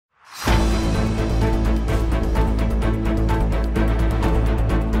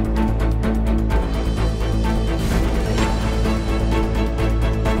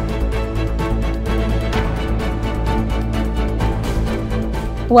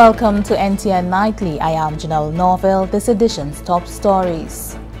Welcome to NTN Nightly. I am Janelle Norville. This edition's top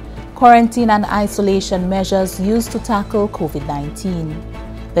stories. Quarantine and isolation measures used to tackle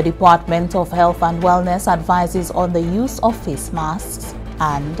COVID-19. The Department of Health and Wellness advises on the use of face masks,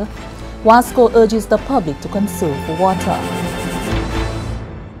 and WASCO urges the public to conserve water.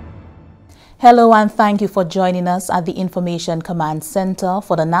 Hello and thank you for joining us at the Information Command Center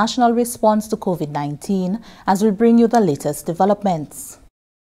for the National Response to COVID-19 as we bring you the latest developments.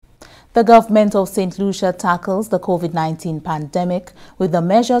 The government of St. Lucia tackles the COVID-19 pandemic with the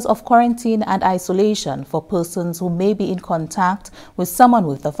measures of quarantine and isolation for persons who may be in contact with someone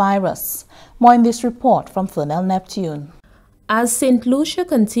with the virus. More in this report from Fernell Neptune. As St. Lucia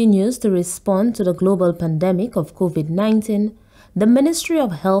continues to respond to the global pandemic of COVID-19, the Ministry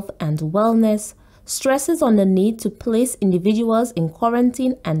of Health and Wellness stresses on the need to place individuals in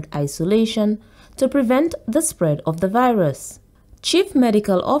quarantine and isolation to prevent the spread of the virus. Chief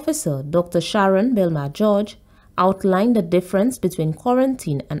Medical Officer Dr. Sharon Belmar-George outlined the difference between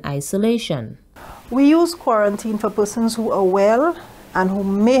quarantine and isolation. We use quarantine for persons who are well and who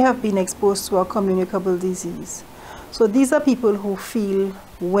may have been exposed to a communicable disease. So these are people who feel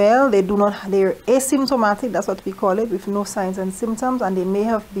well, they're asymptomatic, that's what we call it, with no signs and symptoms, and they may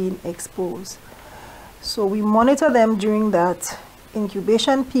have been exposed. So we monitor them during that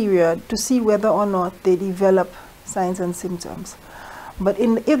incubation period to see whether or not they develop signs and symptoms. But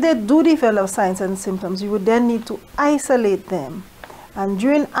if they do develop signs and symptoms, you would then need to isolate them. And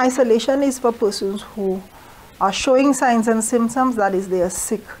during isolation is for persons who are showing signs and symptoms, that is, they are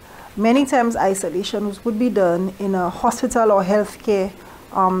sick. Many times isolation would be done in a hospital or healthcare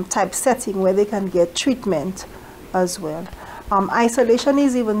type setting where they can get treatment as well. Isolation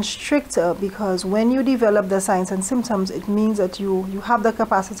is even stricter because when you develop the signs and symptoms, it means that you have the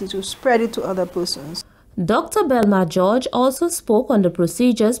capacity to spread it to other persons. Dr. Belmar-George also spoke on the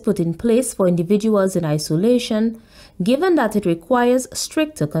procedures put in place for individuals in isolation, given that it requires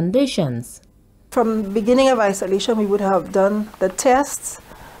stricter conditions. From the beginning of isolation, we would have done the tests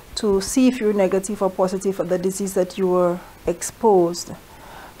to see if you're negative or positive for the disease that you were exposed.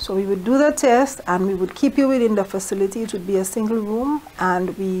 So we would do the test and we would keep you within the facility. It would be a single room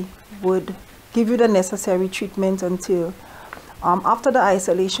and we would give you the necessary treatment until after the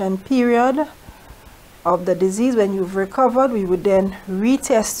isolation period of the disease. When you've recovered, we would then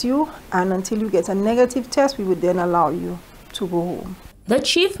retest you, and until you get a negative test, we would then allow you to go home. The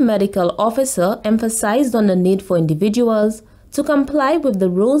Chief Medical Officer emphasized on the need for individuals to comply with the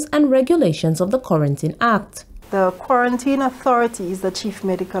rules and regulations of the Quarantine Act. The quarantine authority is the Chief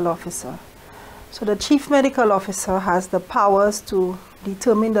Medical Officer. So the Chief Medical Officer has the powers to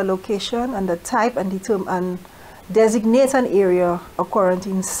determine the location and the type and designate an area, a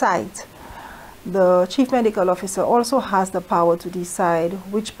quarantine site. The Chief Medical Officer also has the power to decide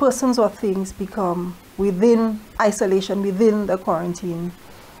which persons or things become within isolation, within the quarantine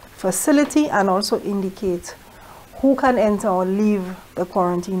facility, and also indicate who can enter or leave the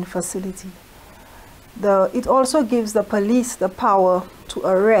quarantine facility. It also gives the police the power to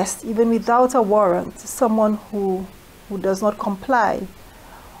arrest, even without a warrant, someone who does not comply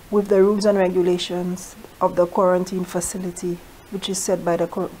with the rules and regulations of the quarantine facility, which is set by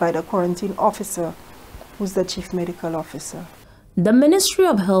the quarantine officer, who's the Chief Medical Officer. The Ministry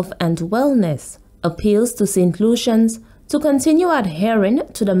of Health and Wellness appeals to St. Lucians to continue adhering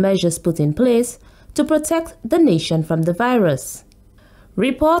to the measures put in place to protect the nation from the virus.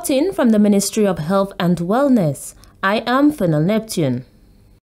 Reporting from the Ministry of Health and Wellness, I am Fernell Neptune.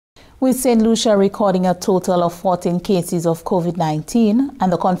 With St. Lucia recording a total of 14 cases of COVID-19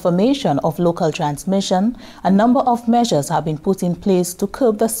 and the confirmation of local transmission, a number of measures have been put in place to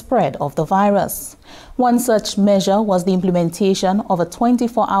curb the spread of the virus. One such measure was the implementation of a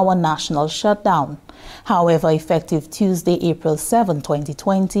 24-hour national shutdown. However, effective Tuesday, April 7,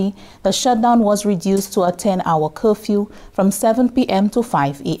 2020, the shutdown was reduced to a 10-hour curfew from 7 p.m. to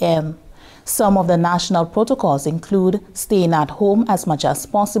 5 a.m. Some of the national protocols include staying at home as much as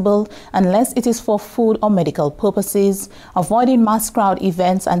possible unless it is for food or medical purposes, avoiding mass crowd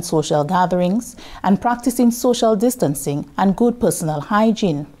events and social gatherings, and practicing social distancing and good personal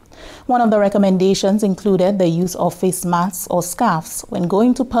hygiene. One of the recommendations included the use of face masks or scarves when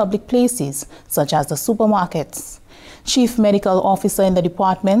going to public places, such as the supermarkets. Chief Medical Officer in the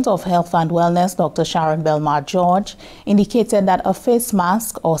Department of Health and Wellness, Dr. Sharon Belmar-George, indicated that a face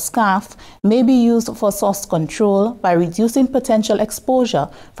mask or scarf may be used for source control by reducing potential exposure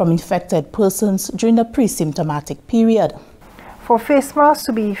from infected persons during the pre-symptomatic period. For face masks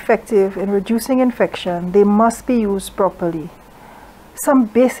to be effective in reducing infection, they must be used properly. Some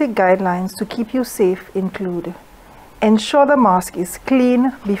basic guidelines to keep you safe include Ensure the mask is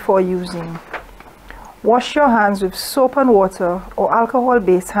clean before using. Wash your hands with soap and water or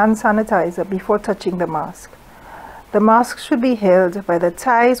alcohol-based hand sanitizer before touching the mask. The mask should be held by the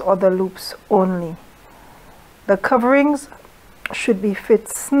ties or the loops only. The coverings should be fit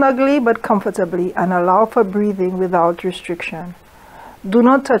snugly but comfortably and allow for breathing without restriction. Do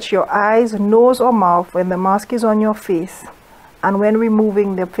not touch your eyes, nose or mouth when the mask is on your face and when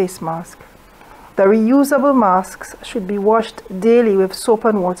removing the face mask. The reusable masks should be washed daily with soap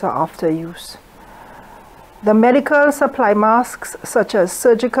and water after use. The medical supply masks, such as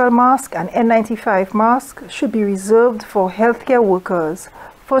surgical mask and N95 mask, should be reserved for healthcare workers,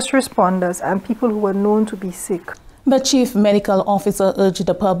 first responders, and people who are known to be sick. The Chief Medical Officer urged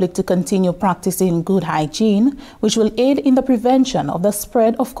the public to continue practicing good hygiene, which will aid in the prevention of the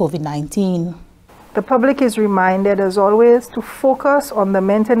spread of COVID-19. The public is reminded, as always, to focus on the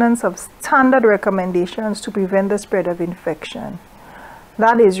maintenance of standard recommendations to prevent the spread of infection.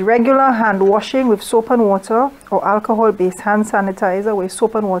 That is regular hand washing with soap and water or alcohol-based hand sanitizer where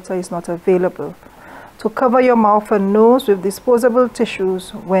soap and water is not available. To cover your mouth and nose with disposable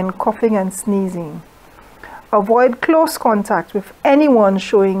tissues when coughing and sneezing. Avoid close contact with anyone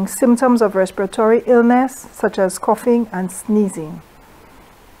showing symptoms of respiratory illness such as coughing and sneezing.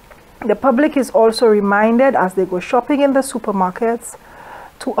 The public is also reminded as they go shopping in the supermarkets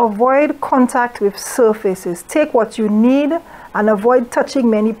to avoid contact with surfaces. Take what you need and avoid touching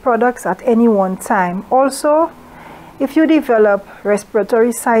many products at any one time. Also, if you develop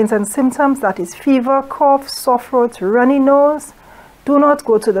respiratory signs and symptoms, that is fever, cough, sore throat, runny nose, do not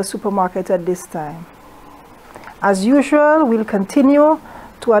go to the supermarket at this time. As usual, we'll continue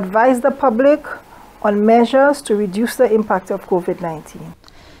to advise the public on measures to reduce the impact of COVID-19.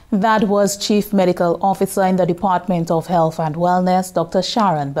 That was Chief Medical Officer in the Department of Health and Wellness, Dr.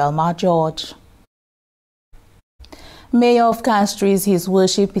 Sharon Belmar-George. Mayor of Castries, His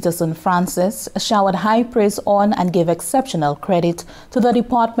Worship Peterson Francis, showered high praise on and gave exceptional credit to the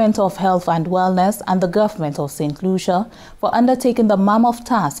Department of Health and Wellness and the government of St. Lucia for undertaking the mammoth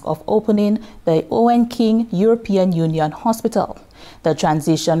task of opening the Owen King European Union Hospital. The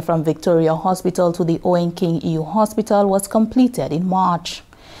transition from Victoria Hospital to the Owen King EU Hospital was completed in March.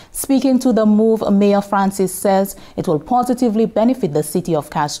 Speaking to the move, Mayor Francis says it will positively benefit the city of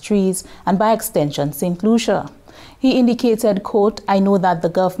Castries and by extension St. Lucia. He indicated, quote, "I know that the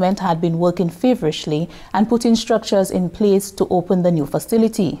government had been working feverishly and putting structures in place to open the new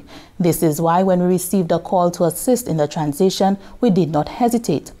facility. This is why when we received a call to assist in the transition, we did not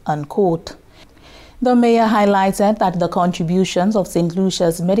hesitate," unquote. The mayor highlighted that the contributions of St.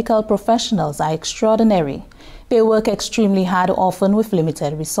 Lucia's medical professionals are extraordinary. They work extremely hard, often with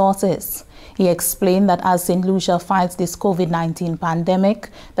limited resources. He explained that as St. Lucia fights this COVID-19 pandemic,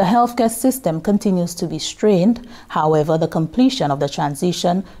 the healthcare system continues to be strained. However, the completion of the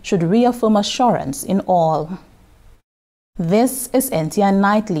transition should reaffirm assurance in all. This is NTN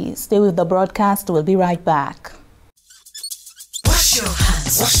Nightly. Stay with the broadcast. We'll be right back. Wash your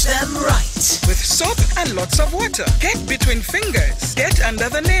hands. Wash them right. With soap and lots of water. Get between fingers. Get under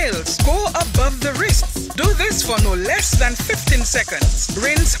the nails. Go above the wrists. Do this for no less than 15 seconds.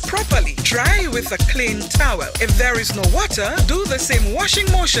 Rinse properly. Dry with a clean towel. If there is no water, do the same washing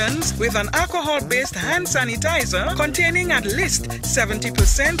motions with an alcohol-based hand sanitizer containing at least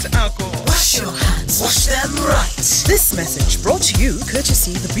 70% alcohol. Wash your hands. Wash them right. This message brought to you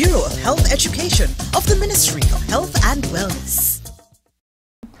courtesy the Bureau of Health Education of the Ministry of Health and Wellness.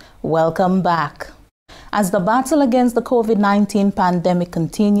 Welcome back. As the battle against the COVID-19 pandemic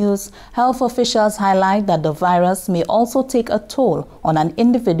continues, health officials highlight that the virus may also take a toll on an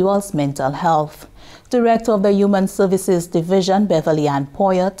individual's mental health. Director of the Human Services Division, Beverly Ann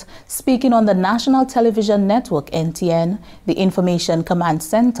Poyet, speaking on the National Television Network NTN, the Information Command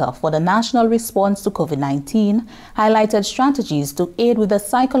Center for the National Response to COVID-19, highlighted strategies to aid with the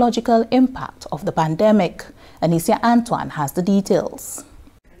psychological impact of the pandemic. Anicia Antoine has the details.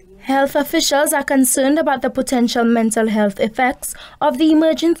 Health officials are concerned about the potential mental health effects of the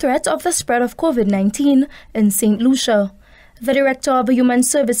emerging threat of the spread of COVID-19 in St. Lucia. The Director of Human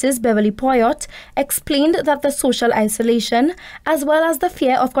Services, Beverly Poyet, explained that the social isolation, as well as the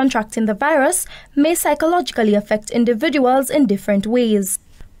fear of contracting the virus, may psychologically affect individuals in different ways.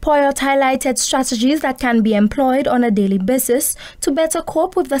 Poyet highlighted strategies that can be employed on a daily basis to better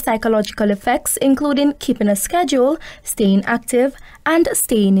cope with the psychological effects, including keeping a schedule, staying active, and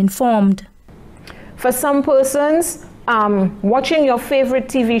staying informed. For some persons, watching your favorite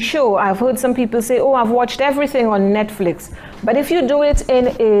TV show, I've heard some people say, oh, I've watched everything on Netflix. But if you do it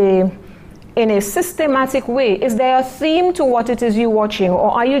in a systematic way, is there a theme to what it is you're watching,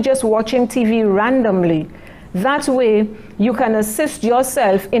 or are you just watching TV randomly? That way, you can assist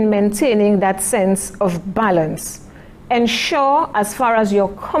yourself in maintaining that sense of balance. Ensure, as far as your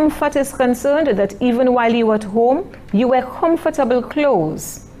comfort is concerned, that even while you're at home, you wear comfortable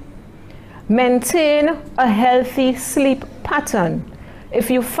clothes. Maintain a healthy sleep pattern. If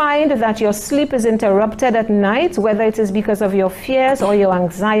you find that your sleep is interrupted at night, whether it is because of your fears or your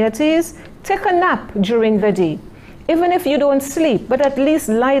anxieties, take a nap during the day. Even if you don't sleep, but at least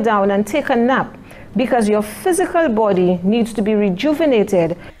lie down and take a nap, because your physical body needs to be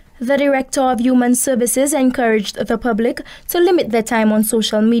rejuvenated. The Director of Human Services encouraged the public to limit their time on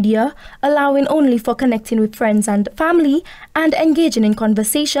social media, allowing only for connecting with friends and family and engaging in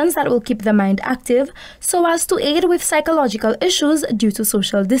conversations that will keep the mind active so as to aid with psychological issues due to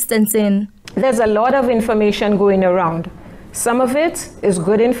social distancing. There's a lot of information going around. Some of it is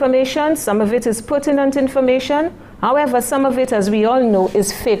good information, some of it is pertinent information. However, some of it, as we all know,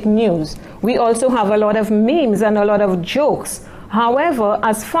 is fake news. We also have a lot of memes and a lot of jokes. However,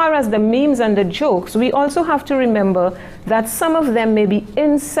 as far as the memes and the jokes, we also have to remember that some of them may be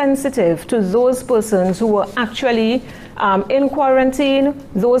insensitive to those persons who are actually in quarantine,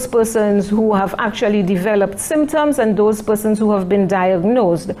 those persons who have actually developed symptoms, and those persons who have been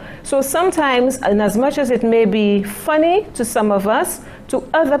diagnosed. So sometimes, and as much as it may be funny to some of us, to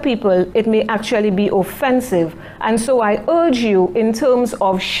other people, it may actually be offensive. And so I urge you, in terms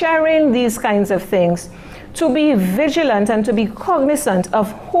of sharing these kinds of things, to be vigilant and to be cognizant of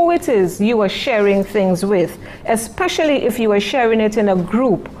who it is you are sharing things with, especially if you are sharing it in a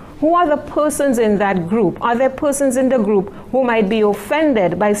group. Who are the persons in that group? Are there persons in the group who might be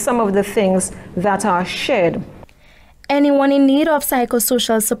offended by some of the things that are shared? Anyone in need of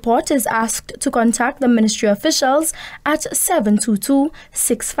psychosocial support is asked to contact the ministry officials at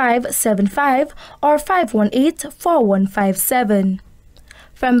 722-6575 or 518-4157.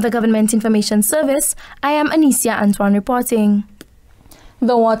 From the Government Information Service, I am Anicia Antoine reporting.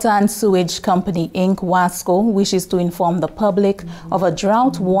 The Water and Sewage Company, Inc., WASCO, wishes to inform the public of a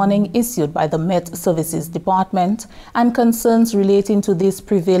drought warning issued by the Met Services Department and concerns relating to this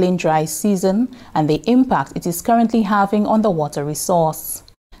prevailing dry season and the impact it is currently having on the water resource.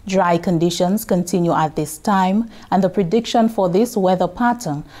 Dry conditions continue at this time, and the prediction for this weather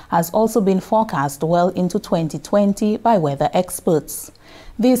pattern has also been forecast well into 2020 by weather experts.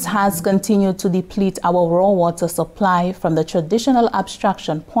 This has continued to deplete our raw water supply from the traditional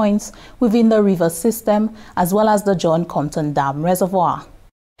abstraction points within the river system, as well as the John Compton Dam Reservoir.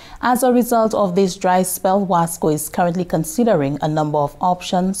 As a result of this dry spell, WASCO is currently considering a number of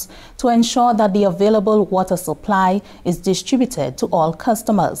options to ensure that the available water supply is distributed to all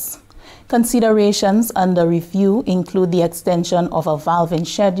customers. Considerations under review include the extension of a valving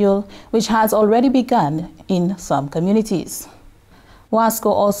schedule, which has already begun in some communities.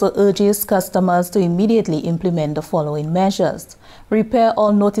 WASCO also urges customers to immediately implement the following measures: repair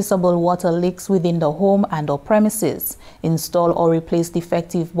all noticeable water leaks within the home and/or premises. Install or replace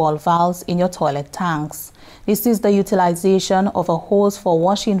defective ball valves in your toilet tanks. This is the utilization of a hose for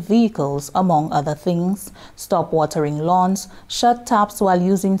washing vehicles, among other things. Stop watering lawns. Shut taps while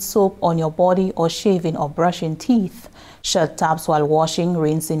using soap on your body or shaving or brushing teeth. Shut taps while washing,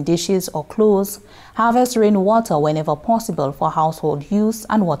 rinsing dishes or clothes. Harvest rainwater whenever possible for household use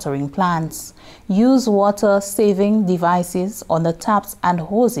and watering plants. Use water-saving devices on the taps and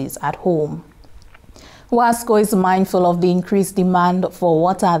hoses at home. WASCO is mindful of the increased demand for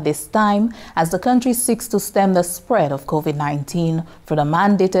water at this time as the country seeks to stem the spread of COVID-19 through the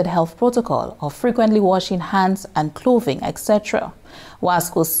mandated health protocol of frequently washing hands and clothing, etc.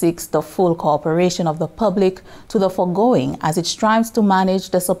 WASCO seeks the full cooperation of the public to the foregoing as it strives to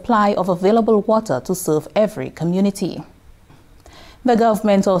manage the supply of available water to serve every community. The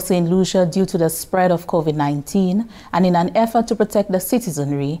government of St. Lucia, due to the spread of COVID-19 and in an effort to protect the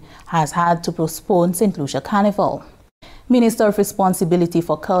citizenry, has had to postpone St. Lucia Carnival. Minister of Responsibility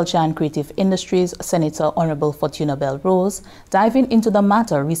for Culture and Creative Industries, Senator Honorable Fortuna Bell Rose, diving into the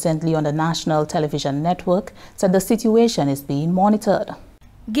matter recently on the national television network, said the situation is being monitored.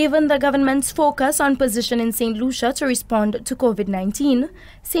 Given the government's focus on positioning St. Lucia to respond to COVID-19,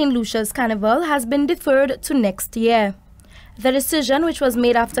 St. Lucia's Carnival has been deferred to next year. The decision, which was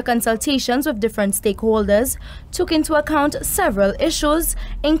made after consultations with different stakeholders, took into account several issues,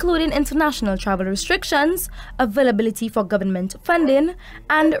 including international travel restrictions, availability for government funding,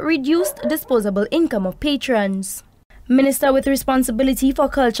 and reduced disposable income of patrons. Minister with Responsibility for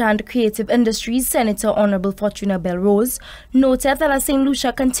Culture and Creative Industries, Senator Honorable Fortuna Bell Rose, noted that as St.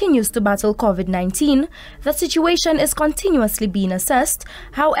 Lucia continues to battle COVID-19, the situation is continuously being assessed.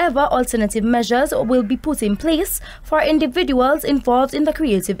 However, alternative measures will be put in place for individuals involved in the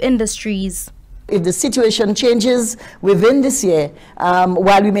creative industries. If the situation changes within this year,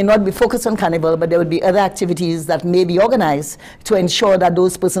 while we may not be focused on Carnival, but there would be other activities that may be organized to ensure that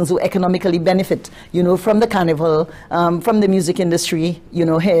those persons who economically benefit, from the Carnival, from the music industry,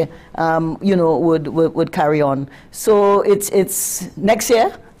 here, would carry on. So it's next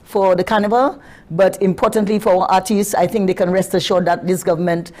year for the Carnival, but importantly for our artists, I think they can rest assured that this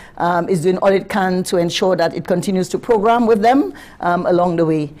government is doing all it can to ensure that it continues to program with them along the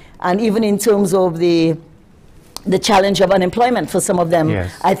way. And even in terms of the challenge of unemployment for some of them,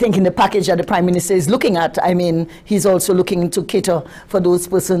 yes. I think in the package that the Prime Minister is looking at, I mean, he's also looking to cater for those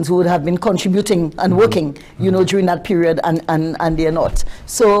persons who would have been contributing and working, during that period, and they're not.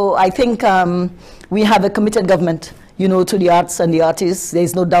 So I think we have a committed government, to the arts and the artists.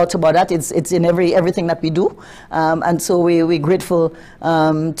 There's no doubt about that. It's in everything that we do. And so we're grateful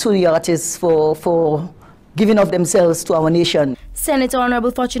to the artists for giving of themselves to our nation. Senator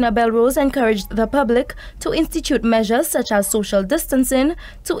Honorable Fortuna Belrose encouraged the public to institute measures such as social distancing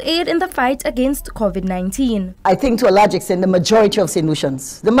to aid in the fight against COVID-19. I think to a large extent the majority of St.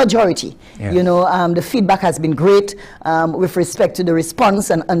 Lucians, the majority, yes. The feedback has been great with respect to the response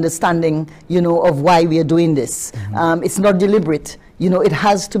and understanding, of why we are doing this. It's not deliberate. It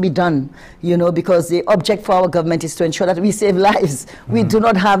has to be done, because the object for our government is to ensure that we save lives. We do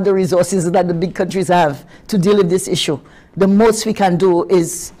not have the resources that the big countries have to deal with this issue. The most we can do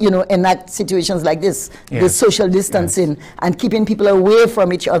is, enact situations like this, yes. The social distancing, yes. And keeping people away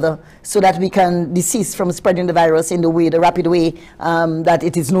from each other so that we can desist from spreading the virus in the rapid way that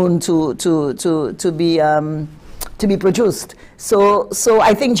it is known to be produced. So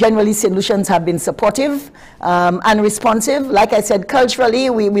I think generally St. Lucians have been supportive and responsive. Like I said, culturally,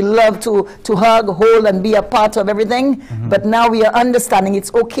 we love to hug, hold, and be a part of everything. But now we are understanding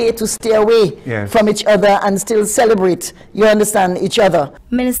it's okay to stay away, yes. from each other and still celebrate, each other.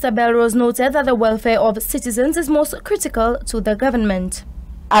 Minister Belrose noted that the welfare of citizens is most critical to the government.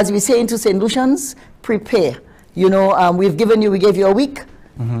 As we say to St. Lucians, prepare. We gave you a week.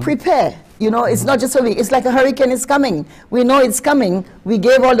 Prepare. It's not just a week. It's like a hurricane is coming. We know it's coming. We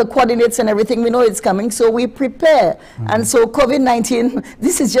gave all the coordinates and everything. We know it's coming, so we prepare. And so COVID-19,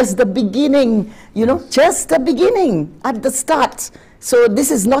 this is just the beginning, just the beginning, at the start. So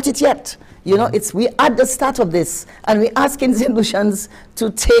this is not it yet. We're at the start of this, and we're asking St. Lucians to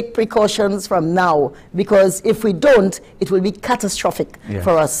take precautions from now, because if we don't, it will be catastrophic, yes.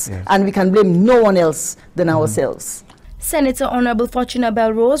 for us, yes. And we can blame no one else than ourselves. Senator Honorable Fortuna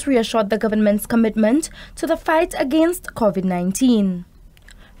Belrose reassured the government's commitment to the fight against COVID-19.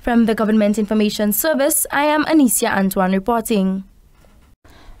 From the Government Information Service, I am Anicia Antoine reporting.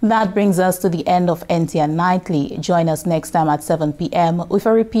 That brings us to the end of NTN Nightly. Join us next time at 7 p.m. with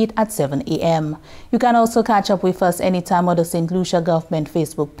a repeat at 7 a.m. You can also catch up with us anytime on the St. Lucia Government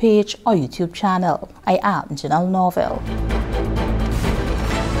Facebook page or YouTube channel. I am Janelle Norville.